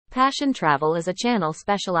Passion Travel is a channel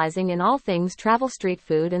specializing in all things travel street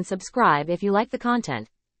food, and subscribe if you like the content.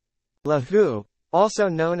 Lahooh, also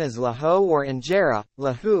known as lahoh or injera,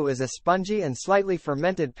 lahooh is a spongy and slightly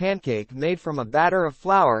fermented pancake made from a batter of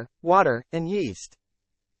flour, water, and yeast.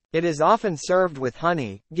 It is often served with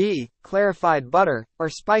honey, ghee, clarified butter, or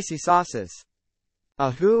spicy sauces.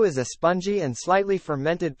 Lahooh is a spongy and slightly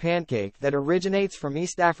fermented pancake that originates from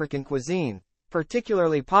East African cuisine,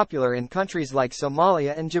 particularly popular in countries like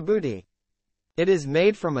Somalia and Djibouti. It is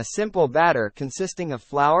made from a simple batter consisting of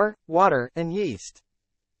flour, water, and yeast.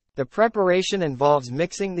 The preparation involves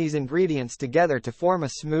mixing these ingredients together to form a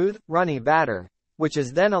smooth, runny batter, which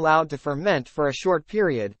is then allowed to ferment for a short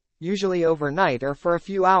period, usually overnight or for a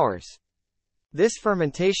few hours. This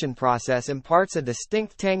fermentation process imparts a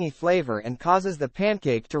distinct tangy flavor and causes the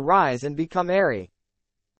pancake to rise and become airy.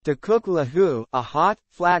 To cook lahooh, a hot,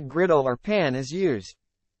 flat griddle or pan is used.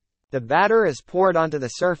 The batter is poured onto the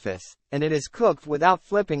surface, and it is cooked without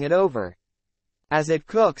flipping it over. As it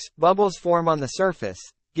cooks, bubbles form on the surface,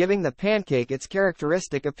 giving the pancake its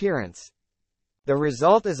characteristic appearance. The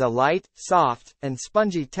result is a light, soft, and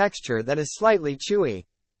spongy texture that is slightly chewy.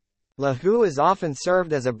 Lahooh is often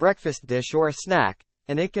served as a breakfast dish or a snack,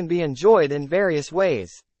 and it can be enjoyed in various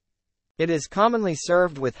ways. It is commonly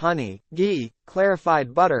served with honey, ghee,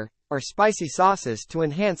 clarified butter, or spicy sauces to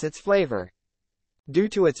enhance its flavor. Due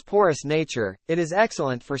to its porous nature, it is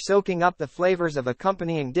excellent for soaking up the flavors of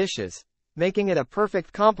accompanying dishes, making it a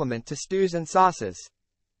perfect complement to stews and sauces.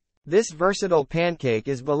 This versatile pancake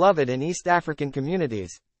is beloved in East African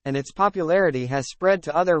communities, and its popularity has spread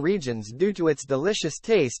to other regions due to its delicious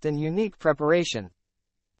taste and unique preparation.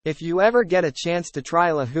 If you ever get a chance to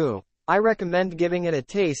try lahooh, I recommend giving it a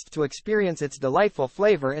taste to experience its delightful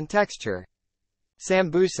flavor and texture.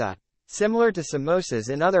 Sambusa. Similar to samosas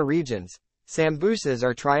in other regions, sambusas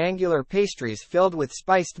are triangular pastries filled with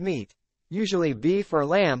spiced meat, usually beef or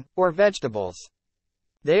lamb, or vegetables.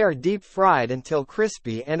 They are deep fried until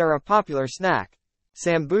crispy and are a popular snack.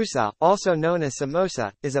 Sambusa, also known as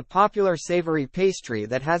samosa, is a popular savory pastry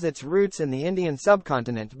that has its roots in the Indian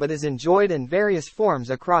subcontinent but is enjoyed in various forms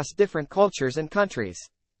across different cultures and countries.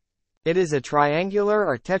 It is a triangular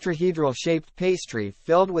or tetrahedral-shaped pastry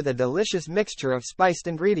filled with a delicious mixture of spiced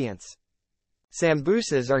ingredients.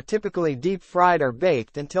 Sambusas are typically deep-fried or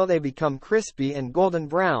baked until they become crispy and golden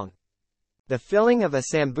brown. The filling of a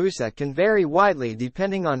sambusa can vary widely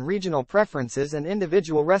depending on regional preferences and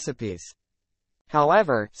individual recipes.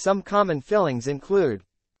 However, some common fillings include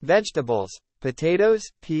vegetables. Potatoes,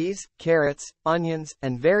 peas, carrots, onions,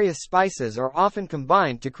 and various spices are often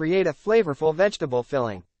combined to create a flavorful vegetable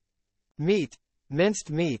filling. Meat.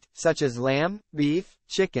 Minced meat, such as lamb, beef,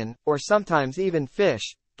 chicken, or sometimes even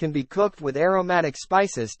fish, can be cooked with aromatic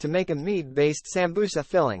spices to make a meat-based sambusa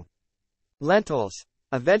filling. Lentils.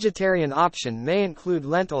 A vegetarian option may include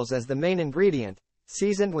lentils as the main ingredient,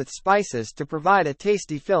 seasoned with spices to provide a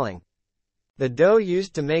tasty filling. The dough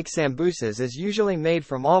used to make sambusas is usually made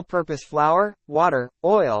from all-purpose flour, water,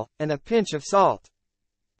 oil, and a pinch of salt.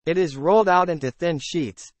 It is rolled out into thin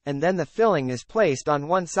sheets, and then the filling is placed on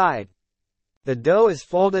one side. The dough is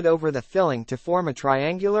folded over the filling to form a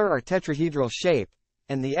triangular or tetrahedral shape,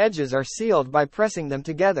 and the edges are sealed by pressing them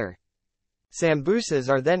together. Sambusas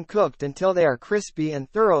are then cooked until they are crispy and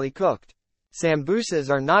thoroughly cooked. Sambusas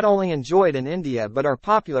are not only enjoyed in India but are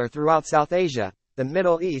popular throughout South Asia, the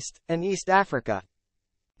Middle East, and East Africa.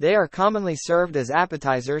 They are commonly served as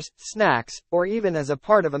appetizers, snacks, or even as a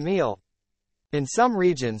part of a meal. In some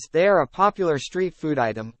regions, they are a popular street food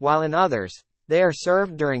item, while in others, they are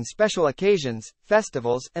served during special occasions,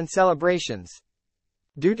 festivals, and celebrations.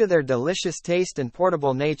 Due to their delicious taste and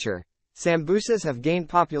portable nature, sambusas have gained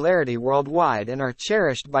popularity worldwide and are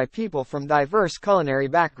cherished by people from diverse culinary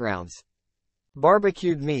backgrounds.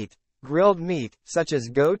 Barbecued meat. Grilled meat, such as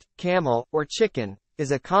goat, camel, or chicken,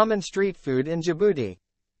 is a common street food in Djibouti.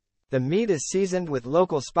 The meat is seasoned with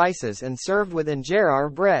local spices and served with injera or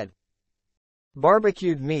bread.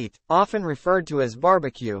 Barbecued meat, often referred to as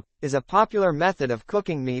barbecue, is a popular method of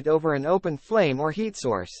cooking meat over an open flame or heat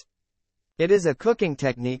source. It is a cooking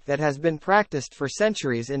technique that has been practiced for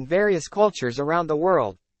centuries in various cultures around the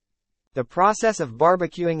world. The process of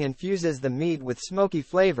barbecuing infuses the meat with smoky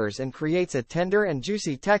flavors and creates a tender and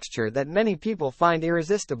juicy texture that many people find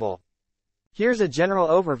irresistible. Here's a general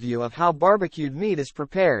overview of how barbecued meat is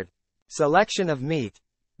prepared. Selection of meat.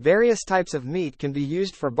 Various types of meat can be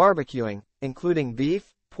used for barbecuing, including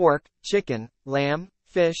beef, pork, chicken, lamb,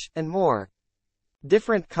 fish, and more.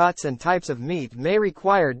 Different cuts and types of meat may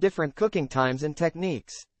require different cooking times and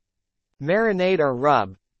techniques. Marinade or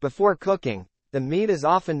rub. Before cooking, the meat is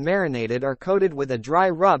often marinated or coated with a dry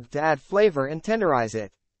rub to add flavor and tenderize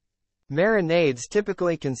it. Marinades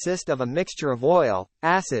typically consist of a mixture of oil,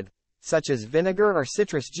 acid, such as vinegar or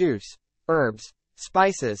citrus juice, herbs,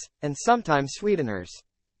 spices, and sometimes sweeteners.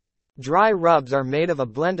 Dry rubs are made of a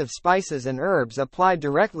blend of spices and herbs applied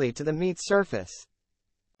directly to the meat's surface.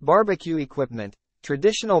 Barbecue equipment.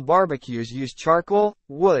 Traditional barbecues use charcoal,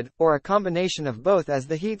 wood, or a combination of both as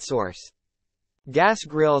the heat source. Gas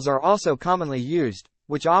grills are also commonly used,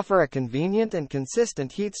 which offer a convenient and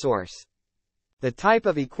consistent heat source. The type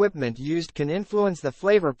of equipment used can influence the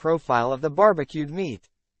flavor profile of the barbecued meat.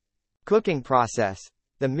 Cooking process.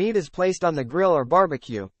 The meat is placed on the grill or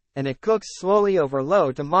barbecue, and it cooks slowly over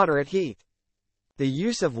low to moderate heat. The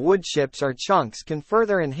use of wood chips or chunks can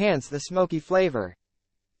further enhance the smoky flavor.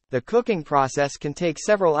 The cooking process can take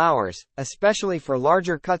several hours, especially for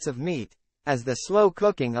larger cuts of meat, as the slow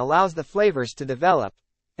cooking allows the flavors to develop,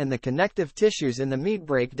 and the connective tissues in the meat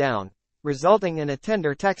break down, resulting in a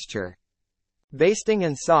tender texture. Basting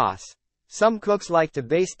and sauce. Some cooks like to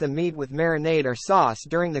baste the meat with marinade or sauce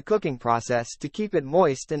during the cooking process to keep it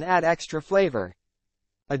moist and add extra flavor.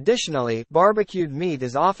 Additionally, barbecued meat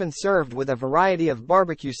is often served with a variety of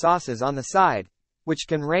barbecue sauces on the side, which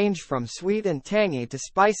can range from sweet and tangy to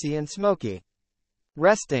spicy and smoky.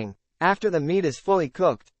 Resting. After the meat is fully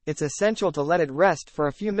cooked, it's essential to let it rest for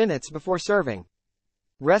a few minutes before serving.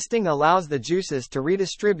 Resting allows the juices to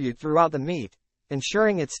redistribute throughout the meat,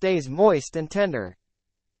 ensuring it stays moist and tender.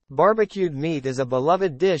 Barbecued meat is a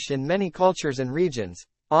beloved dish in many cultures and regions,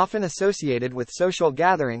 often associated with social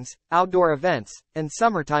gatherings, outdoor events, and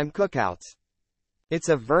summertime cookouts. It's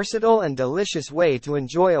a versatile and delicious way to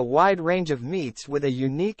enjoy a wide range of meats with a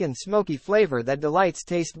unique and smoky flavor that delights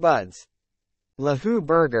taste buds. Lahooh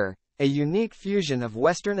Burger. A unique fusion of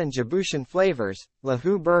Western and Djiboutian flavors,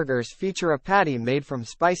 Lahooh burgers feature a patty made from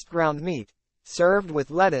spiced ground meat, served with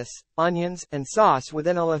lettuce, onions, and sauce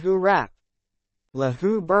within a lahooh wrap.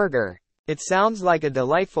 Lahooh Burger. It sounds like a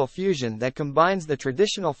delightful fusion that combines the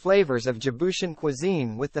traditional flavors of Djiboutian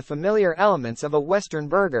cuisine with the familiar elements of a Western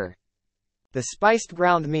burger. The spiced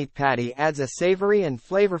ground meat patty adds a savory and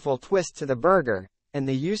flavorful twist to the burger, and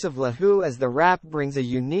the use of lahooh as the wrap brings a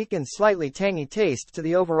unique and slightly tangy taste to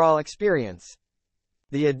the overall experience.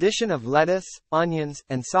 The addition of lettuce, onions,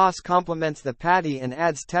 and sauce complements the patty and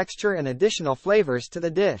adds texture and additional flavors to the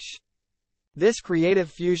dish. This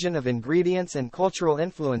creative fusion of ingredients and cultural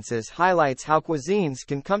influences highlights how cuisines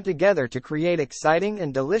can come together to create exciting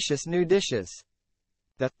and delicious new dishes.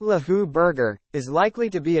 The Lahooh Burger is likely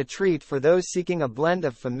to be a treat for those seeking a blend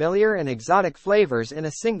of familiar and exotic flavors in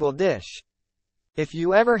a single dish. If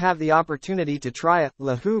you ever have the opportunity to try a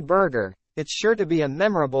Lahooh Burger, it's sure to be a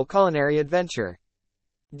memorable culinary adventure.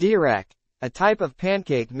 Direk, a type of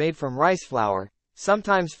pancake made from rice flour,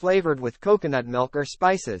 sometimes flavored with coconut milk or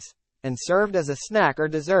spices, and served as a snack or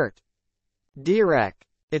dessert. Direk.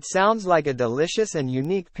 It sounds like a delicious and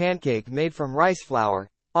unique pancake made from rice flour,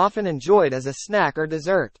 often enjoyed as a snack or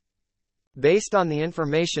dessert. Based on the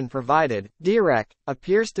information provided, direk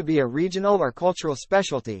appears to be a regional or cultural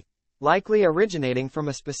specialty, likely originating from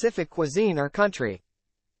a specific cuisine or country.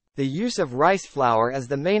 The use of rice flour as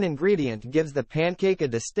the main ingredient gives the pancake a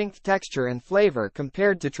distinct texture and flavor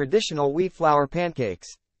compared to traditional wheat flour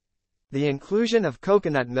pancakes. The inclusion of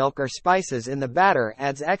coconut milk or spices in the batter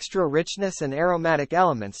adds extra richness and aromatic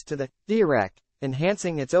elements to the direk,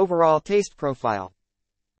 enhancing its overall taste profile.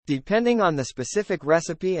 Depending on the specific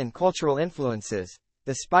recipe and cultural influences,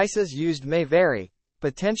 the spices used may vary,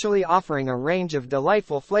 potentially offering a range of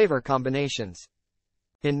delightful flavor combinations.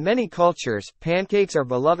 In many cultures, pancakes are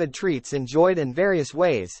beloved treats enjoyed in various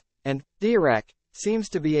ways, and direk seems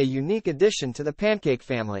to be a unique addition to the pancake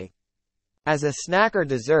family. As a snack or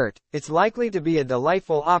dessert, it's likely to be a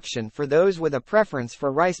delightful option for those with a preference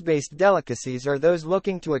for rice-based delicacies or those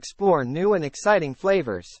looking to explore new and exciting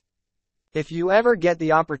flavors. If you ever get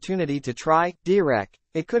the opportunity to try direk,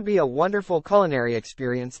 it could be a wonderful culinary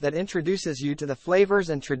experience that introduces you to the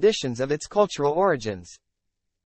flavors and traditions of its cultural origins.